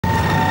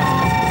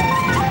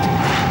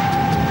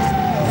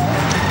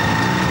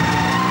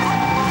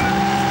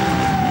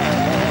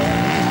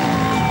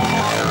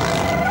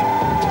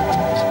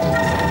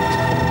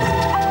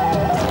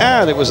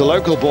And it was a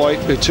local boy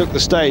who took the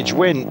stage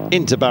win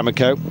into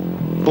Bamako.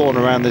 Born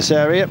around this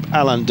area,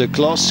 Alain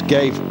Duclos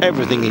gave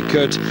everything he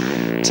could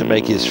to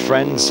make his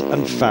friends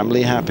and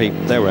family happy.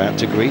 They were out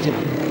to greet him.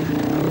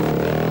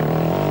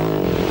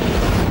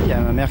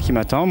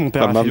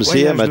 My mum's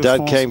here, my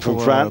dad came from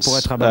France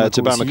to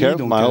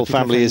Bamako, my whole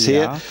family is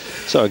here,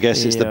 so I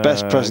guess it's the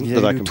best present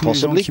that I can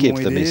possibly give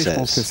them, he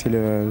says.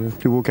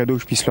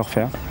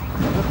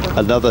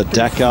 Another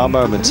Dakar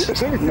moment.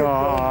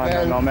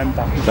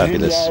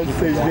 Fabulous.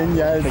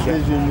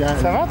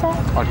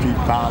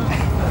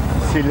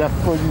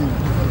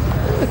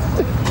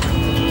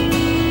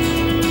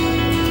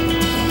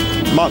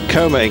 Marc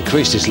Coma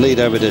increased his lead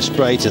over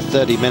Desprez to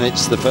 30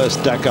 minutes. The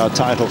first Dakar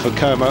title for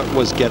Coma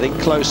was getting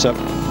closer.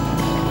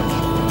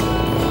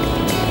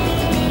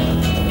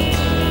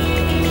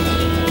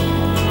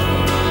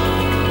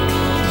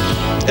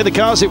 In the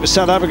cars, it was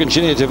South African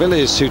Junior de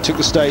Villiers who took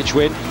the stage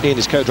win. He and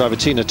his co-driver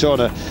Tina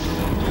Turner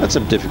had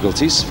some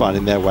difficulties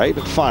finding their way,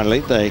 but finally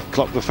they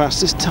clocked the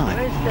fastest time.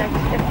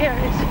 Here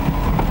is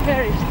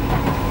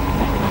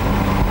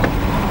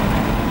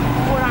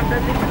 400,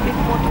 a little bit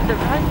more to the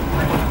right.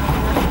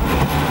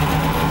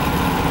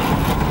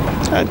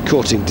 And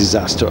courting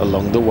disaster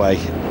along the way.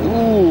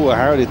 Ooh,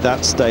 how did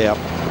that stay up?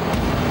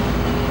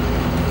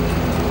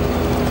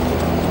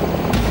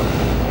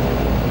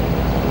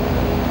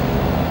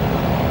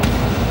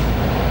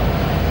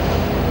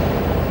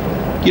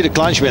 Jutta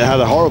Kleinschmidt had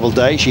a horrible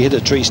day. She hit a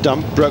tree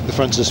stump, broke the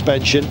front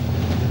suspension.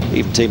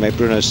 Even teammate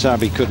Bruno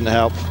Sabi couldn't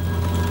help.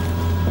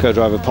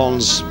 Co-driver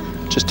Pons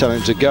just telling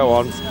him to go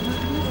on,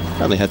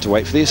 and they had to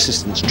wait for the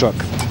assistance truck.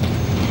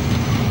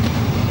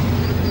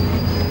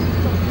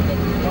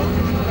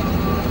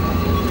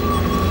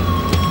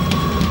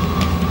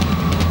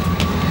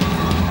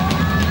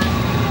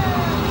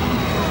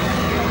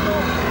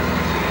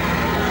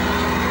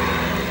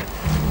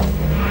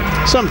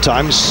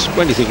 Sometimes,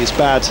 when you think it's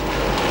bad,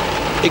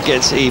 it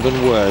gets even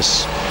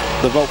worse.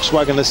 The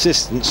Volkswagen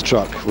assistance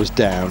truck was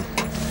down.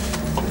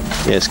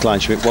 Yes,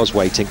 Kleinschmidt was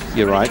waiting,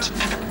 you're right.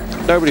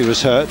 Nobody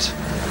was hurt,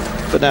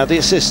 but now the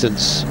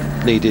assistants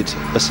needed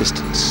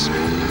assistance.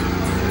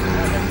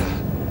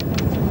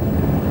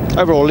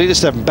 Overall, leader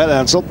Steffen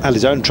Petterhansel had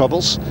his own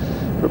troubles.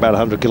 For about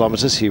 100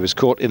 kilometers, he was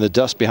caught in the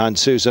dust behind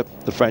Sousa.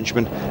 The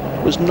Frenchman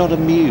was not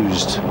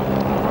amused.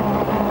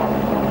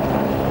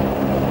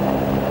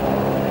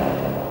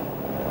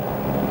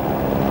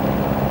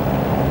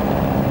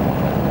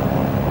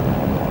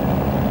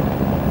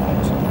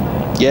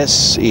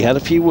 Yes, he had a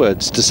few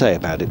words to say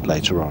about it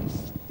later on.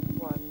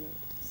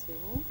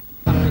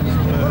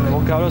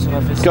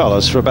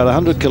 Carlos, for about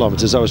 100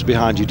 kilometers I was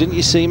behind you. Didn't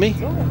you see me?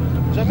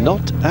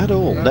 Not at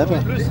all, never.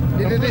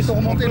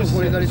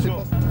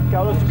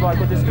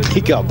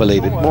 He can't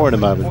believe it. More in a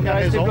moment.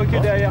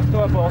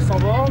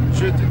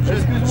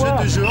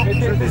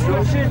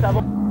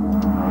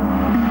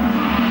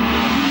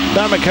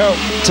 Bamako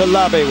to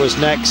Labe was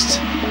next.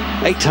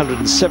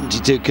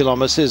 872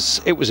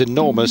 kilometers. It was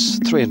enormous.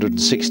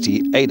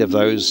 368 of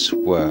those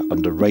were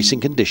under racing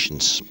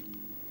conditions.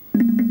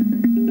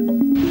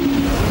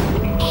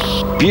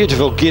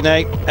 Beautiful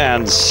Guinea,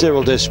 and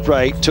Cyril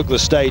Desprez took the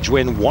stage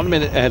win 1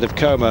 minute ahead of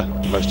Coma.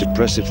 The most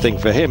impressive thing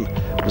for him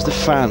was the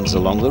fans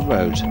along the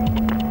road.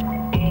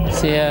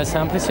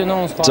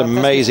 It's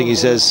amazing, he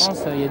says,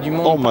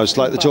 almost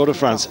like the Tour de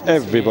France.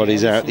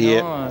 Everybody's out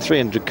here.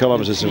 300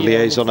 kilometers of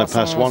liaison. I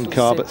passed one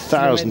car, but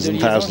thousands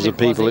and thousands of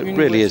people. It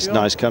really is a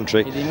nice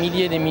country.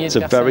 It's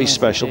a very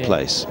special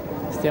place.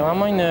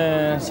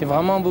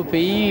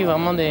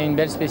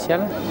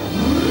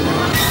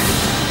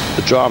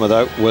 The drama,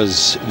 though,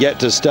 was yet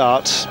to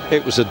start.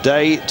 It was a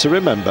day to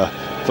remember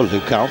for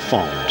Luc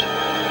Alphonse.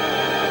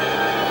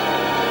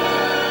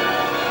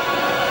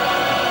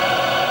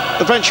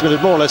 The Frenchman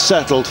had more or less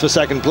settled for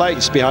second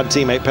place behind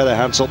teammate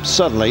Petterhansel.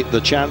 Suddenly, the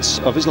chance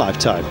of his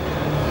lifetime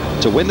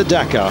to win the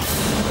Dakar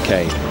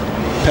came.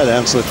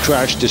 Petterhansel had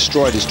crashed,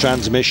 destroyed his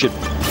transmission.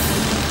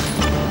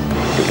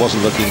 It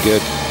wasn't looking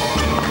good.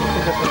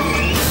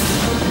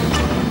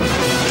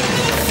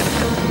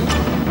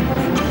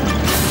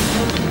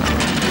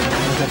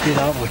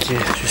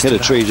 Hit a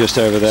tree just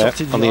over there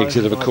on the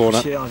exit of a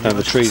corner, and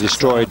the tree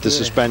destroyed the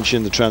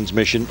suspension, the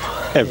transmission,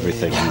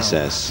 everything, he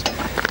says.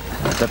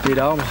 Tapé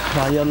l'arbre,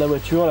 l'arrière de la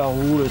voiture, la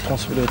roue, le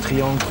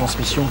triangle,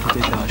 transmission, tout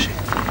est arraché.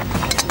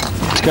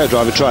 The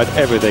co-driver tried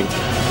everything.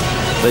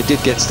 They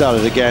did get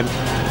started again,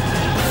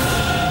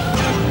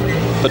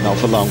 but not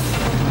for long.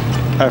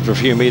 After a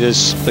few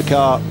meters, the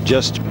car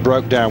just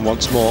broke down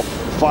once more.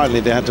 Finally,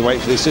 they had to wait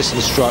for the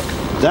assistance truck.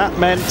 That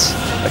meant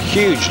a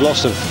huge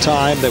loss of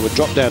time. They would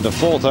drop down to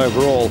 4th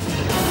overall,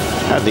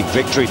 handing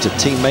victory to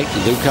teammate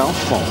Luc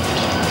Alphonse.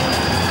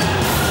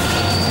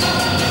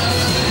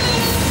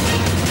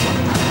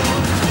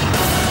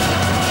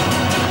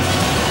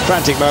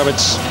 Frantic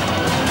moments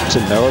to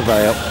no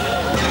avail.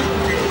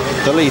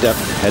 The leader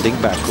heading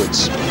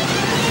backwards.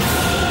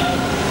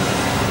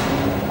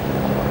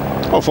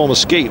 Our former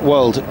ski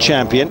world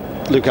champion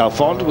Luc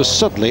Alphonse was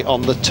suddenly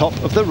on the top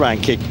of the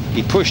ranking.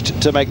 He pushed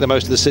to make the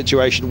most of the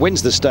situation,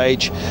 wins the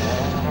stage,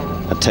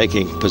 and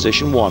taking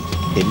position 1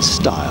 in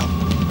style.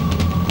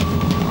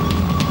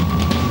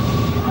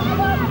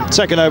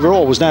 Second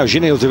overall was now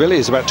Gilles de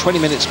Villiers, about 20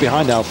 minutes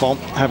behind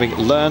Alphonse, having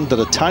learned that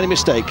a tiny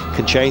mistake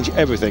can change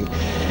everything.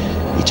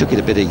 He took it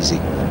a bit easy.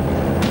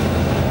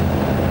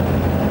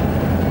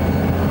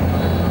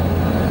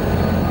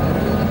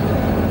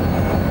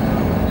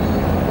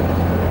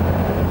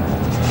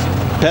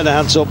 Pere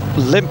Hansel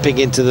limping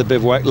into the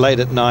bivouac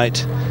late at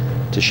night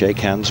to shake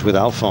hands with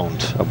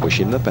Alphonse and wish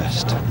him the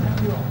best.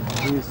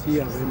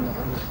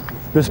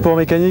 Le sport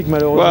mécanique,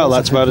 malheureusement. Well,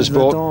 that's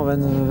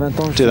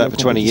motorsport. Do that for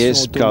 20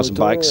 years, cars and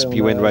bikes.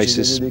 You win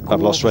races.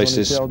 I've lost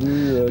races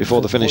before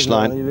the finish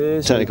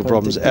line. Technical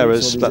problems,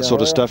 errors, that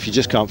sort of stuff. You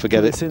just can't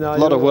forget it. A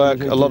lot of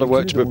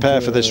work to prepare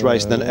for this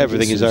race, and then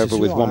everything is over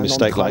with one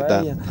mistake like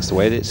that. That's the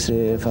way it is.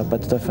 Enfin, pas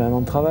tout à fait un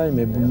an de travail,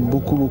 mais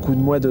beaucoup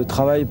de mois de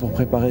travail pour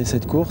préparer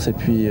cette course, et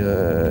puis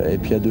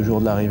à 2 jours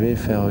de l'arrivée,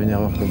 faire une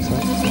erreur comme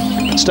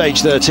ça.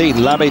 Stage 13,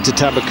 Labé to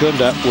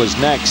Tambacounda was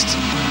next.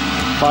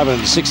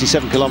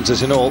 567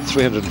 kilometers in all,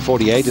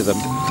 348 of them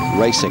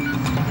racing.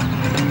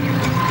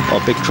 Well,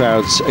 big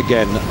crowds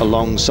again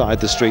alongside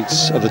the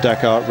streets of the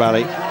Dakar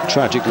Rally.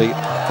 Tragically,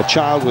 a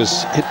child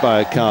was hit by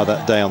a car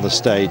that day on the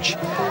stage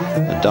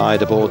and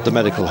died aboard the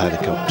medical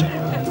helicopter.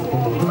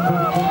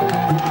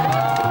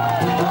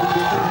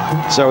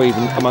 So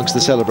even amongst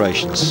the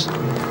celebrations,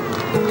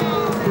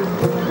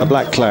 a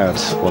black cloud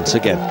once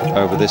again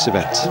over this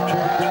event.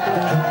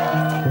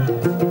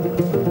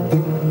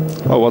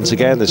 Well, once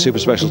again, the Super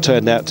Special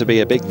turned out to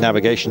be a big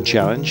navigation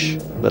challenge,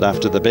 but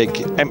after the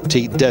big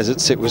empty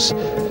deserts, it was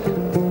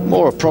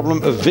more a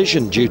problem of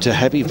vision due to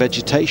heavy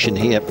vegetation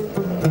here.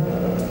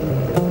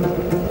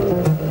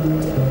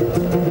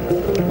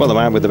 Well, the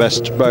man with the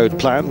best road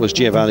plan was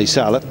Giovanni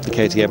Sala, the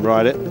KTM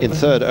rider. In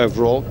third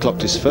overall,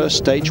 clocked his first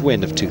stage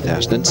win of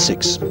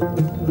 2006.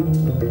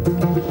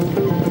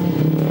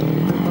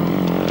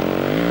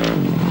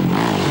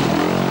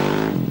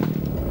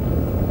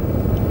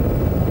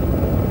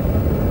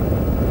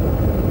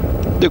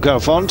 Luc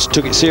Alphonse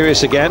took it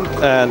serious again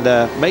and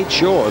made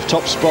sure of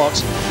top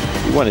spots.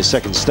 He won his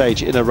second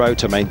stage in a row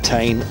to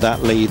maintain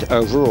that lead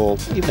overall,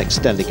 even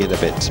extending it a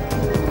bit.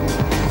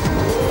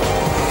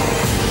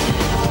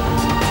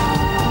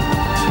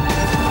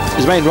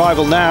 His main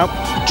rival now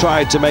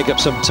tried to make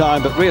up some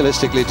time, but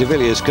realistically de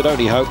Villiers could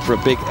only hope for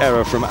a big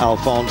error from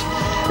Alphonse.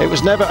 It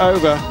was never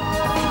over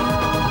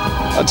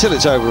until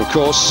it's over, of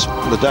course.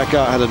 The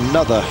Dakar had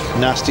another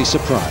nasty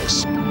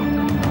surprise.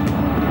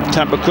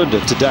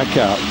 Tambacounda to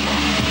Dakar.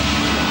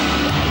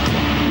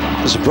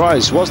 The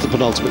surprise was the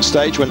penultimate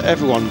stage when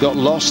everyone got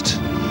lost.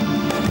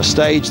 A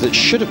stage that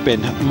should have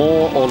been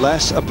more or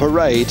less a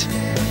parade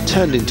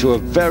turned into a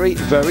very,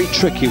 very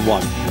tricky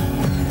one.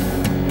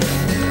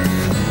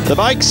 The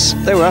bikes,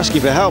 they were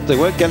asking for help. They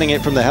weren't getting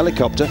it from the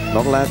helicopter,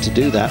 not allowed to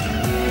do that.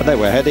 But they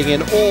were heading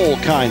in all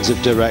kinds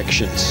of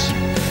directions.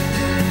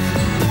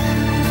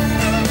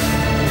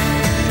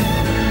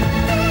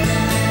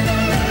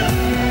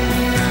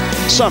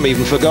 Some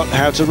even forgot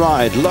how to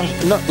ride.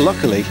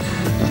 Luckily,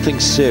 nothing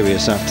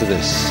serious after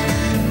this.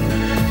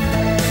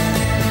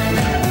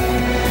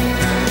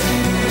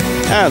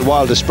 And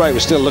while Desprez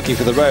was still looking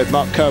for the road,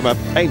 Marc Coma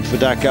aimed for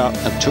Dakar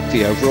and took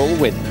the overall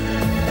win.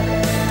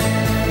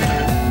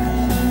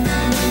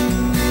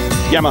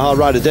 Yamaha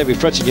rider David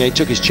Frétigné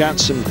took his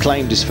chance and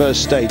claimed his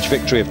first stage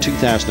victory of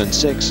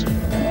 2006.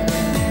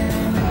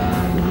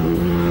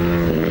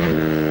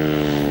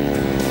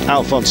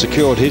 Alphonse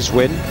secured his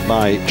win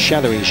by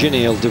shadowing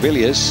Gilles de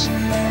Villiers.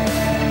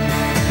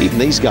 Even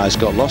these guys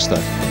got lost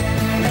though.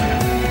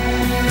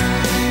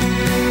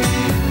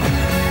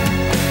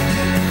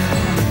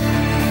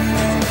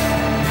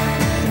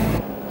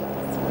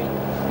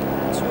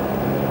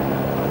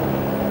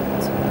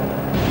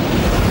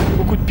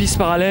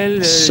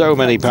 So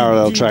many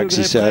parallel tracks,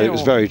 he said. It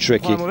was very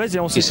tricky. You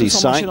see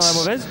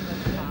Sainz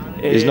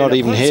is not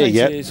even here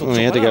yet.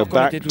 We had to go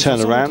back,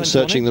 turn around,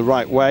 searching the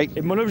right way.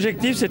 And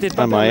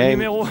my aim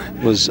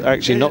was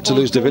actually not to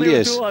lose de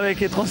Villiers.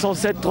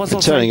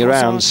 And turning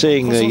around,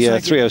 seeing the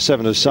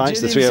 307 of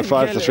Sainz, the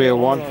 305, the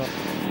 301,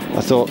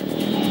 I thought,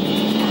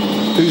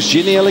 who's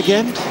Gilles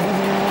again?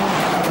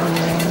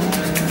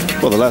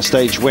 Well, the last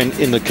stage win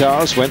in the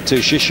cars went to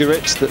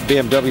Chicheritz, the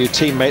BMW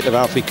teammate of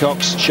Alfie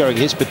Cox, showing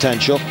his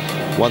potential,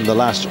 won the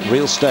last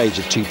real stage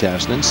of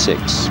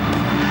 2006.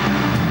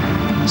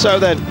 So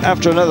then,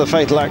 after another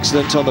fatal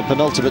accident on the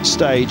penultimate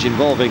stage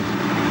involving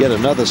yet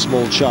another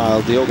small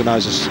child, the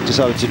organisers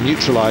decided to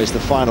neutralise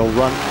the final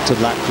run to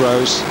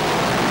Lacrosse.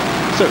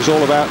 So it was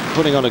all about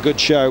putting on a good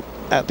show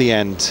at the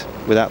end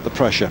without the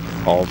pressure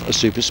of a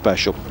super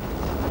special.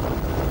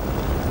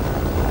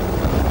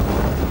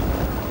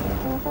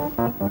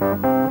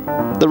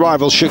 The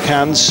rivals shook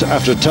hands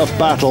after a tough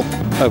battle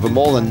over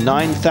more than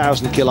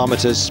 9,000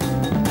 kilometres.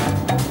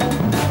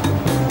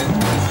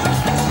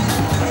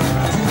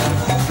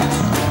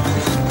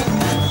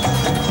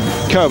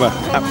 Coma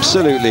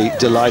absolutely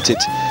delighted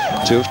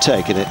to have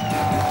taken it.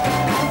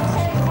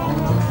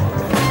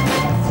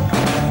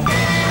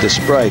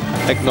 Desprez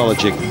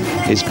acknowledging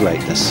his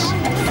greatness.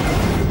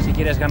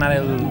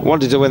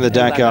 Wanted to win the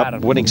Dakar.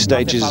 Winning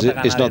stages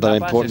is not that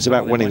important. It's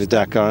about winning the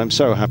Dakar. I'm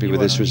so happy with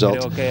this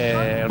result.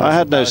 I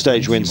had no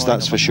stage wins,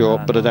 that's for sure,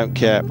 but I don't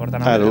care. I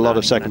had a lot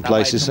of second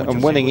places,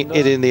 and winning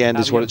it in the end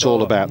is what it's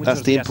all about.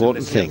 That's the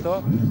important thing.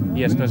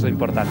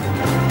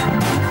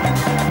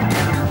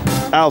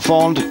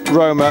 Alfond,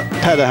 Roma,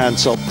 Peder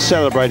Hansel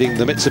celebrating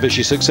the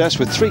Mitsubishi success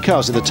with 3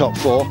 cars in the top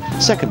 4.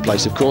 Second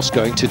place, of course,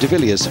 going to De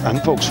Villiers and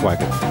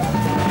Volkswagen.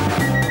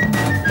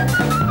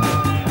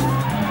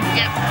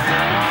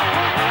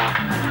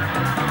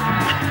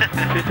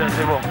 Putain,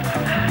 c'est bon.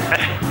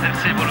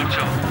 Merci,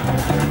 Boluccio.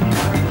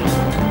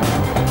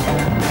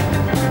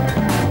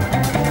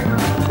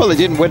 Well, they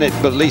didn't win it,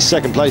 but at least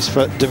second place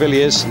for De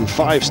Villiers and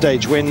 5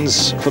 stage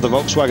wins for the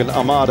Volkswagen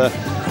Armada.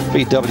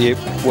 VW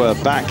were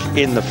back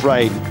in the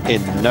frame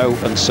in no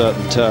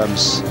uncertain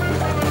terms.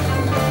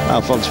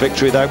 Alfon's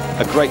victory, though,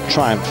 a great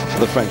triumph for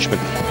the Frenchman.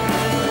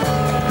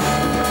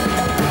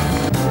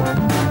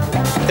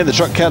 In the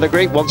truck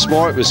category, once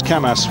more, it was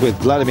Kamaz with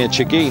Vladimir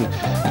Chagin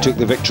who took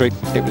the victory.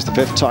 It was the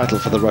 5th title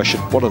for the Russian.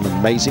 What an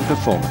amazing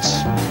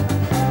performance.